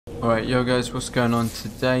Alright, yo guys, what's going on?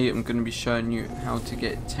 Today I'm going to be showing you how to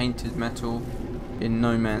get Tainted Metal in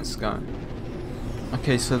No Man's Sky.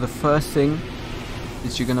 Okay, so the first thing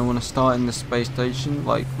is you're going to want to start in the space station,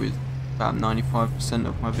 like with about 95%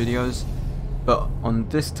 of my videos. But on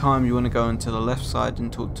this time you want to go into the left side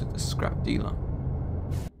and talk to the scrap dealer.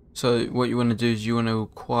 So what you want to do is you want to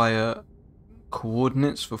acquire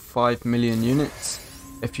coordinates for 5 million units.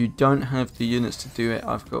 If you don't have the units to do it,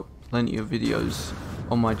 I've got plenty of videos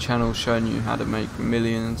on my channel showing you how to make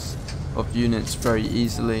millions of units very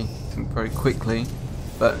easily and very quickly.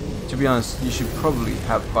 But to be honest, you should probably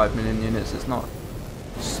have 5 million units. It's not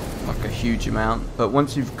like a huge amount, but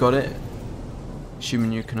once you've got it,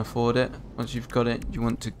 assuming you can afford it, once you've got it, you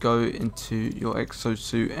want to go into your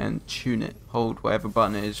exosuit and tune it. Hold whatever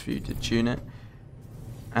button it is for you to tune it,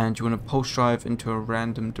 and you want to pulse drive into a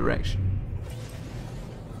random direction.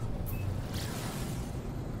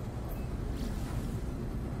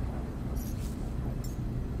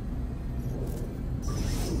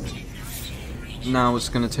 Now it's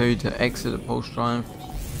going to tell you to exit the pulse drive,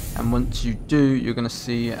 and once you do, you're going to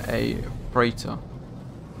see a freighter,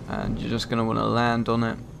 and you're just going to want to land on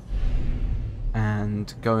it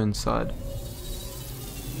and go inside.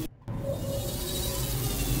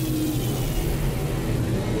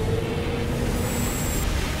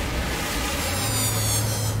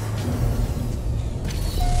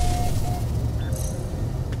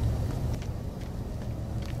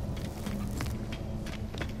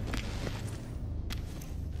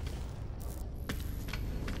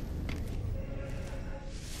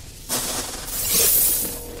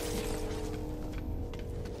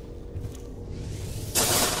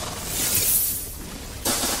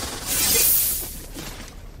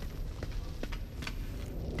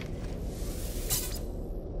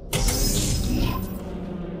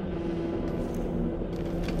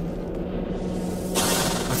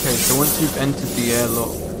 Okay, so once you've entered the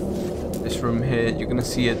airlock, this room here, you're going to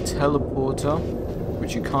see a teleporter,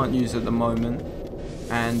 which you can't use at the moment,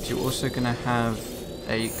 and you're also going to have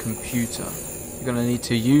a computer. You're going to need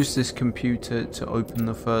to use this computer to open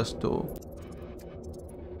the first door.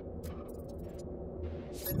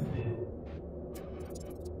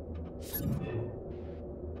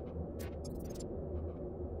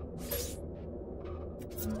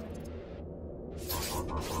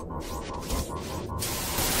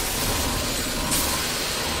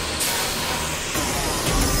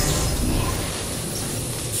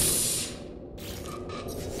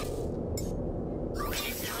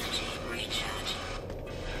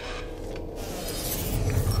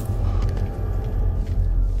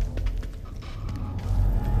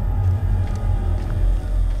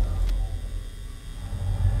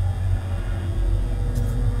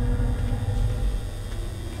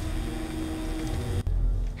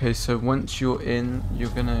 Okay, so once you're in, you're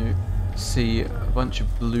gonna see a bunch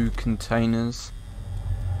of blue containers.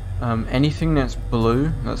 Anything that's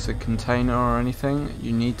blue, that's a container or anything,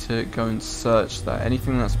 you need to go and search that.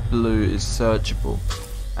 Anything that's blue is searchable,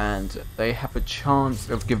 and they have a chance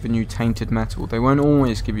of giving you tainted metal. They won't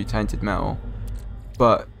always give you tainted metal,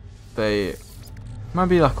 but they might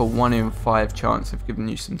be like a 1 in 5 chance of giving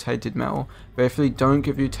you some tainted metal. But if they don't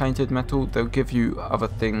give you tainted metal, they'll give you other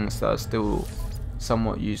things that are still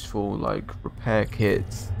somewhat useful, like repair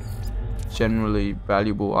kits, generally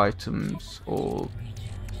valuable items, or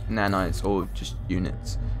nanites, or just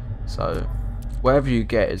units. So whatever you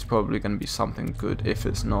get is probably going to be something good if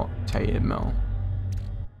it's not tainted metal.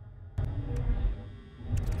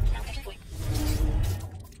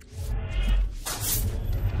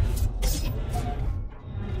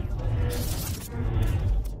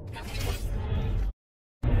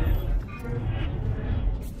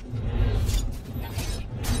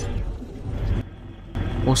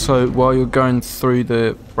 Also, while you're going through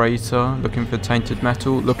the freighter looking for tainted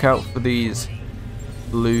metal, look out for these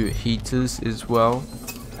blue heaters as well,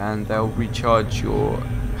 and they'll recharge your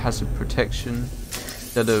hazard protection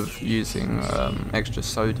instead of using extra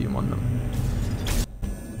sodium on them.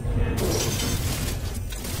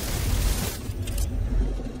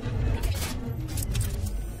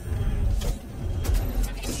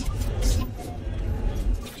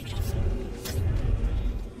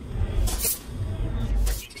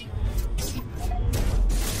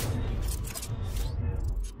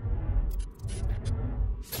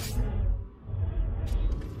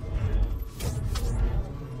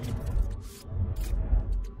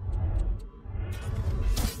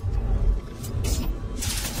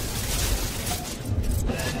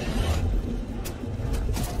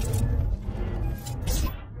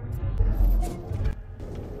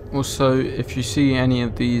 Also, if you see any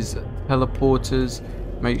of these teleporters,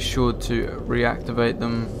 make sure to reactivate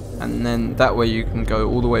them and then that way you can go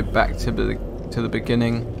all the way back to the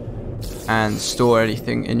beginning and store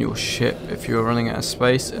anything in your ship if you're running out of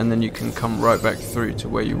space, and then you can come right back through to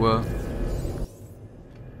where you were.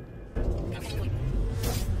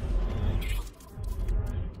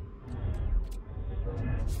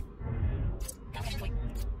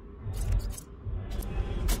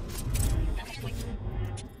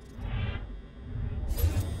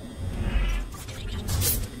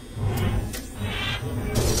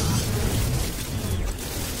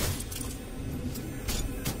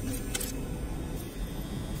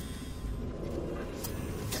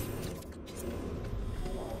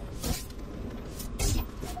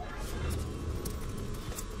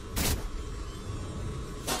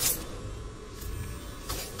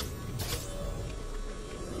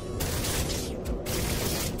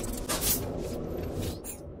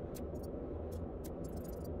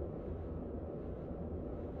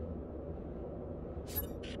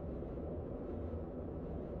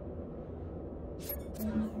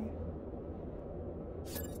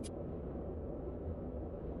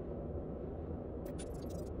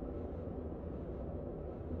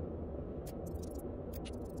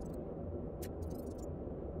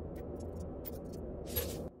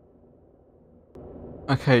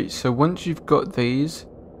 Okay, so once you've got these,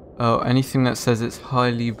 anything that says it's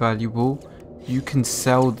highly valuable, you can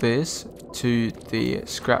sell this to the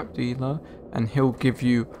scrap dealer, and he'll give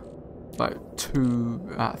you like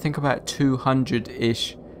I think about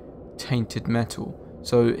 200-ish tainted metal.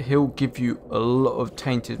 So he'll give you a lot of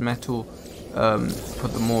tainted metal for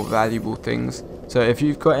the more valuable things. So if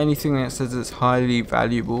you've got anything that says it's highly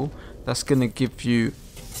valuable, that's gonna give you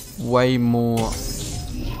way more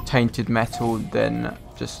tainted metal than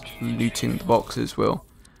just looting the boxes will.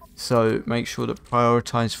 So make sure to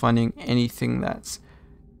prioritize finding anything that's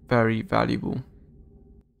very valuable.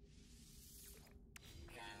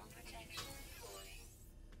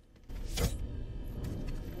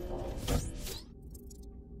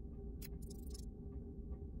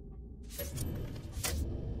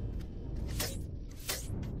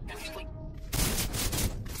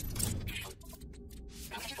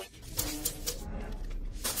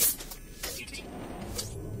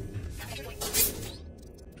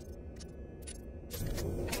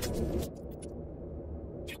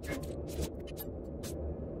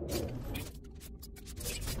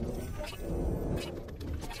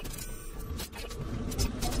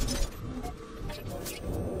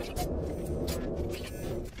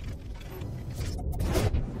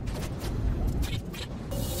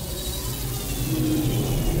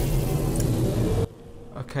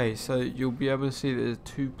 Okay, so you'll be able to see there's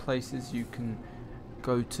two places you can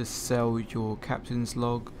go to sell your captain's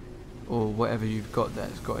log or whatever you've got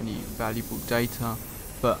that's got any valuable data,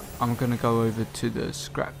 but I'm going to go over to the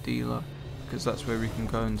scrap dealer because that's where we can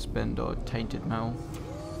go and spend our tainted metal.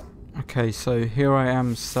 Okay, so here I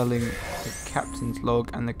am selling the captain's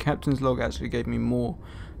log, and the captain's log actually gave me more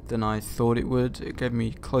than I thought it would. It gave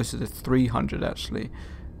me closer to 300 actually,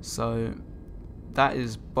 so that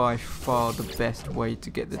is by far the best way to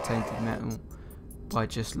get the tainted metal, by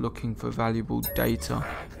just looking for valuable data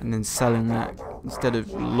and then selling that. Instead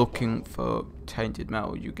of looking for tainted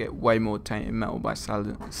metal, you get way more tainted metal by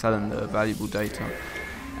selling the valuable data.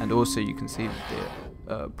 And also you can see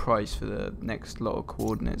the price for the next lot of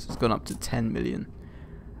coordinates has gone up to 10 million.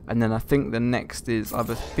 And then I think the next is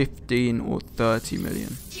either 15 or 30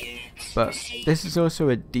 million. But this is also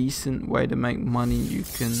a decent way to make money. You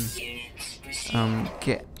can you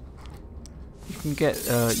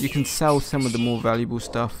can sell some of the more valuable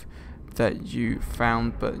stuff that you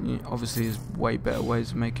found, but obviously there's way better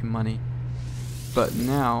ways of making money. But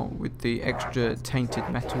now with the extra tainted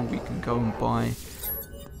metal, we can go and buy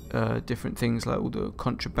different things like all the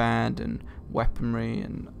contraband and weaponry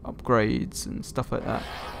and upgrades and stuff like that.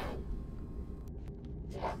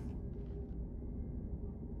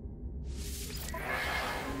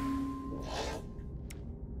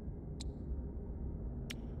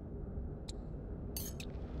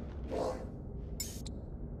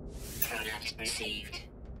 Received.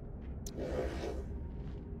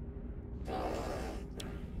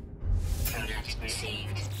 Product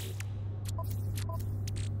received.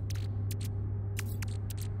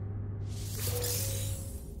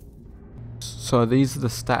 So these are the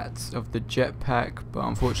stats of the jetpack, but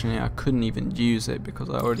unfortunately I couldn't even use it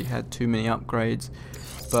because I already had too many upgrades.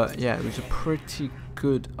 But yeah, it was a pretty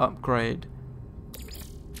good upgrade.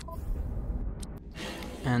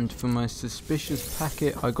 And for my suspicious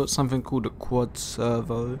packet, I got something called a quad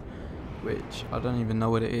servo, which I don't even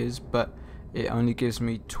know what it is, but it only gives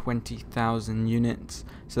me 20,000 units.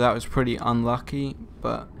 So that was pretty unlucky,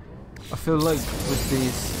 but I feel like with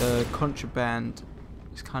these contraband,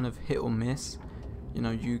 it's kind of hit or miss. You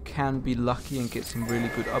know, you can be lucky and get some really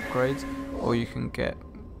good upgrades, or you can get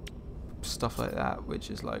stuff like that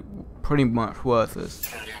which is like pretty much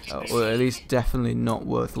worthless, or at least definitely not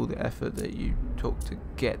worth all the effort that you took to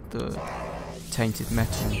get the tainted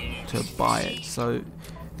metal to buy it. So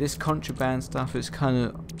this contraband stuff is kind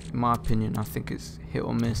of, in my opinion, I think it's hit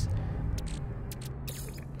or miss.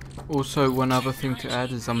 Also, one other thing to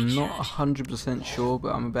add is I'm not 100% sure,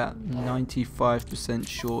 but I'm about 95%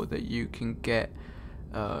 sure that you can get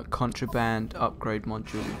contraband upgrade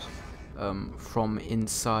modules from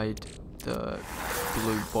inside the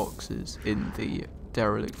blue boxes in the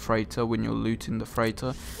Derelict Freighter when you're looting the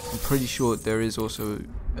freighter. I'm pretty sure there is also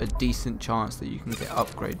a decent chance that you can get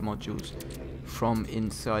upgrade modules from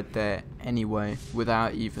inside there anyway,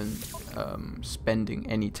 without even spending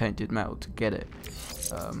any tainted metal to get it.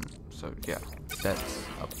 So yeah, that's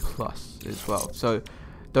a plus as well. So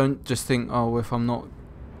don't just think, oh, if I'm not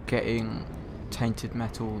getting tainted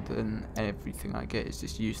metal then everything I get is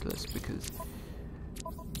just useless, because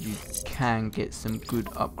you can get some good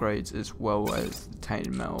upgrades as well as the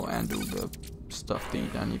tainted metal and all the stuff that you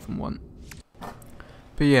don't even want.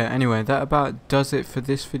 But yeah, anyway, that about does it for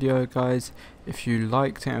this video, guys. If you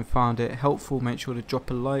liked it and found it helpful, make sure to drop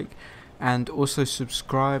a like and also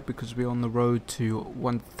subscribe, because we're on the road to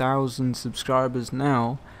 1,000 subscribers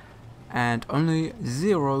now, and only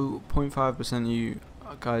 0.5% of you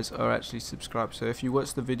guys are actually subscribed. So if you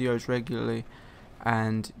watch the videos regularly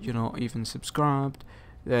and you're not even subscribed,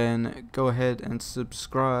 then go ahead and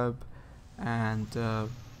subscribe, and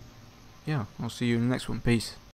yeah, I'll see you in the next one. Peace.